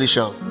 которые ты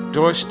слышал.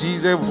 durch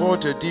diese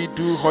Worte, die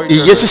du heute И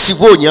если hörst.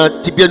 сегодня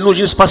тебе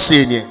нужно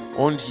спасение,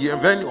 Und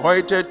wenn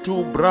heute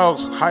du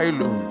brauchst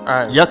Heilung,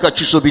 я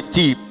хочу, чтобы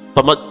ты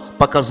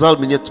показал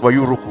мне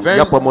твою руку.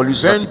 Я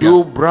помолюсь за wenn тебя.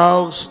 du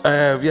brauchst,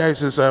 wie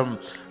heißt es,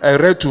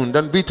 Errettung,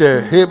 dann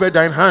bitte hebe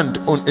deine Hand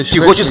und ich Ты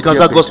werde хочешь mit dir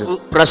сказать, beten.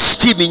 Господь,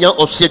 прости меня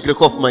от всех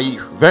грехов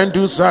моих. Wenn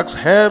du sagst,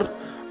 Herr,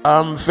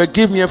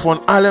 vergib mir von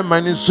allen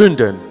meinen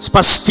Sünden,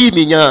 Спасти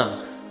меня.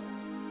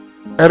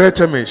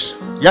 errette mich.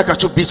 Я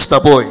хочу быть с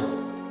тобой.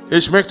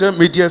 Ich möchte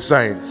mit dir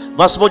sein.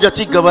 Возможно,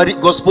 ты говоришь,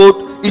 Господь,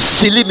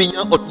 исцели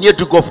меня от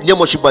недугов,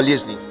 немощи,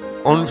 болезней.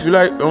 Und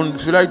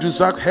vielleicht du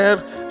sagst,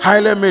 Herr,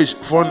 heile mich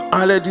von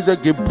all dieser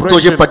Тоже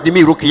Gebrechen.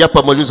 подними руки, я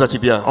помолюсь за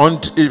тебя.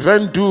 Und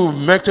wenn du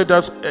möchtest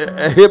das,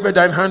 erhebe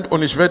deine Hand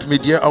und ich werde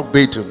mit dir auch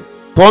beten.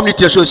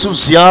 Помните, что Иисус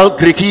взял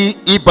грехи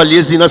и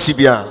болезни на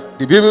себя,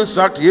 Die Bibel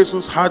sagt,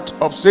 Jesus hat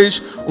auf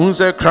sich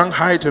unsere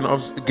Krankheiten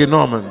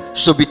genommen.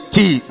 чтобы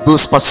ты был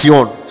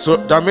спасен So,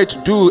 damit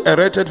du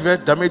errettet wirst,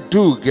 damit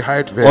du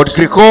geheilt от wirst.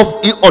 грехов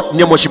и от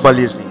немощи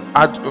болезней.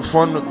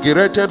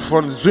 Gerettet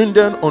von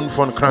Sünden und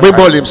von Мы Krankheiten.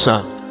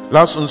 молимся.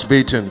 Lass uns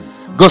beten.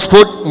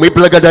 Господь, мы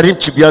благодарим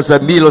Тебя за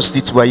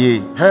милость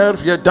Твоей. Herr,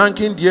 wir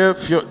danken dir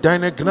für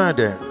deine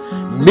Gnade.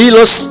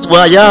 Милость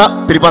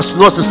Твоя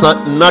превозносится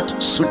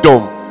над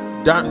судом.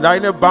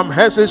 Deine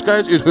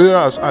Barmherzigkeit ist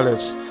höher als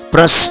alles.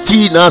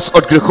 Прости нас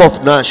от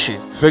грехов наших.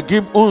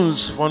 Vergib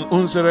uns von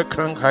unseren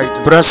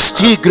Krankheiten,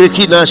 Прости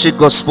грехи наши,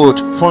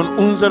 Господь. von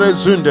unseren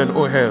Sünden,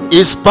 o Herr.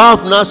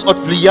 Избавь нас от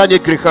влияния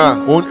греха.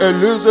 Und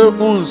erlöse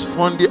uns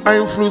von dem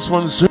Einfluss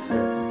von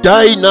Sünden.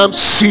 Дай нам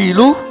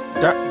силу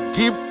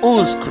Gib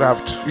uns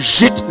Kraft,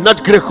 жить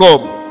над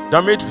грехом,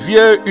 damit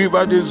wir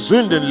über die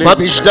Sünden leben können,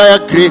 побеждая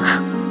грех.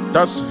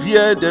 dass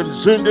wir den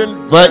Sünden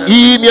Во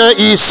имя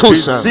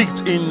Иисуса.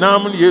 besiegt im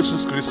Namen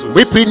Jesus Christus.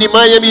 Мы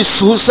принимаем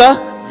Иисуса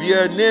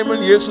Wir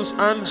nehmen Jesus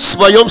an в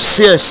своем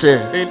сердце.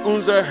 in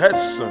unser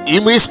Herzen И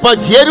мы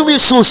исповедуем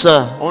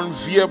Иисуса und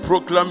wir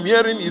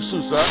proklamieren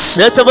Jesus, с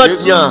этого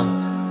дня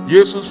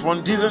Jesus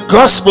von diesem Tag,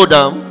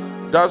 Господом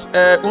dass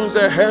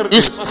unser Herr и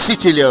ist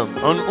Спасителем.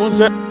 und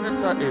unser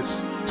Retter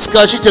ist.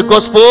 Скажите,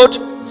 Господь,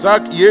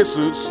 Sag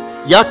Jesus,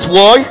 я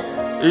Твой,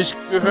 ich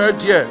gehöre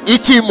dir и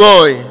Ты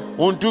мой.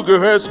 und du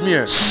gehörst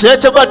mir. С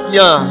этого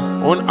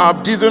дня Und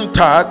ab diesem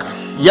Tag,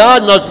 я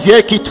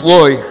навеки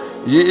Твой.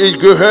 ich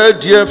gehöre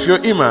dir für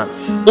immer.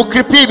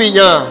 Укрепи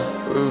меня,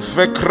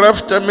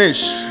 Verkräfte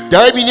mich.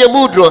 дай мне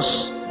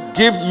мудрость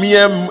Gib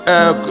mir,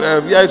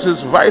 wie heißt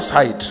es,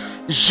 Weisheit.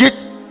 жить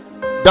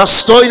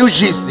Достойную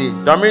жизни.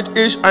 damit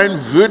ich ein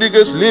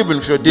würdiges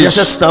Leben für Я dich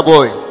же с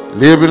тобой.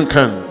 leben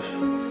kann.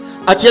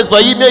 Отец, во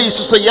имя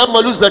Иисуса, я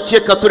молюсь за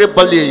тех, которые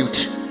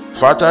болеют.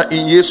 Vater,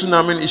 in Jesu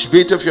Namen, ich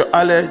bete für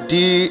alle,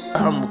 die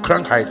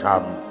Krankheit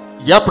haben.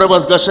 Я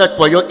провозглашаю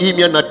Твое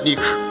имя над них.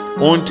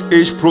 Und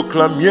ich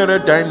proklamiere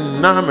deinen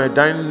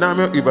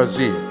Namen über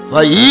sie.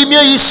 Во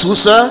имя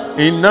Иисуса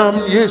Im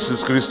Namen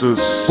Jesus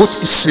Christus, будь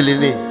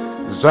исцелены.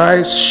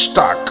 sei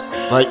stark.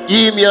 Во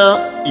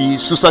имя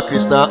Иисуса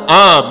Христа.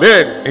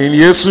 Аминь. In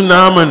Jesu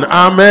Namen,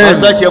 Amen.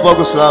 Воздайте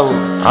Богу славу.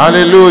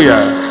 Halleluja.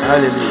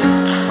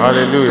 Аллилуйя.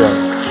 Halleluja.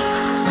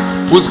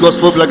 Пусть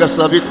Господь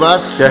благословит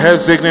вас. Der Herr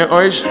segne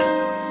euch.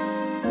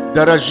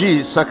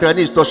 Дорожи,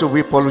 сохрани то, что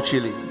вы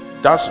получили.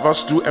 Das,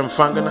 was du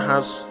empfangen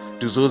hast,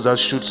 du sollst das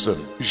schützen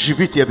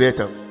Живите об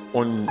этом.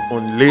 und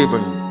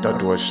leben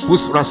dadurch.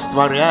 Пусть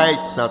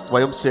растворяется в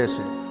твоем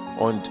сердце.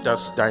 Und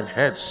dass dein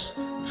Herz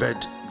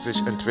wird sich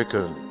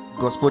entwickeln.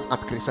 Господь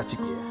открылся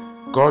тебе.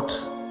 Gott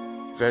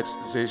wird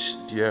sich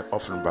dir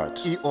offenbart.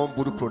 И Он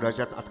будет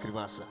продолжать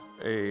открываться.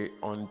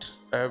 Und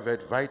er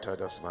wird weiter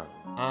das machen.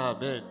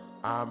 Amen.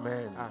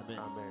 Amen. Amen.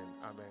 Amen.